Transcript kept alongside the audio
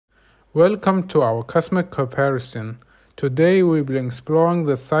Welcome to our cosmic comparison. Today we will be exploring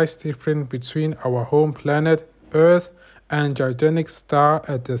the size difference between our home planet, Earth, and gigantic star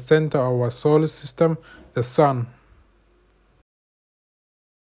at the center of our solar system, the Sun.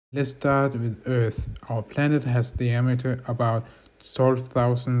 Let's start with Earth. Our planet has a diameter about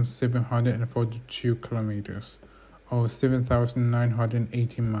 12,742 kilometers, or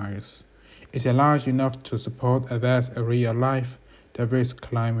 7,980 miles. It's large enough to support a vast array of life, diverse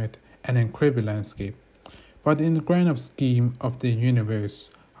climate, and incredible landscape. But in the grand scheme of the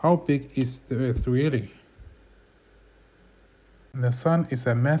universe, how big is the Earth really? The Sun is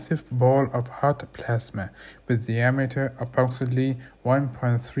a massive ball of hot plasma with diameter approximately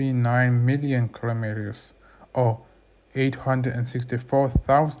 1.39 million kilometers, or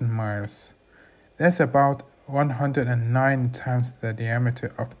 864,000 miles. That's about 109 times the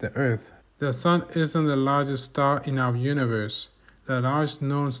diameter of the Earth. The Sun isn't the largest star in our universe. The largest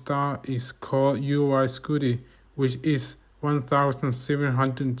known star is called UY Scuti, which is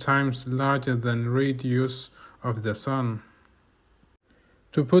 1,700 times larger than the radius of the Sun.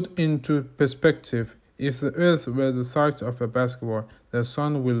 To put into perspective, if the Earth were the size of a basketball, the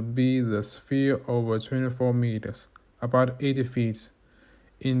Sun will be the sphere over 24 meters, about 80 feet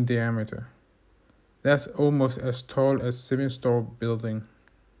in diameter. That's almost as tall as a 7-story building.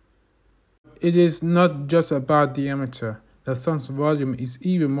 It is not just about diameter. The Sun's volume is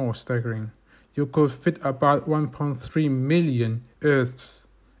even more staggering. You could fit about 1.3 million Earths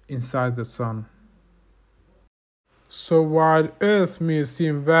inside the Sun. So while Earth may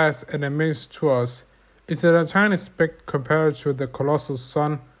seem vast and immense to us, it's a tiny speck compared to the colossal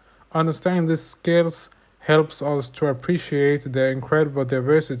Sun. Understanding these scales helps us to appreciate the incredible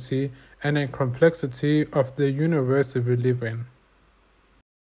diversity and complexity of the universe we live in.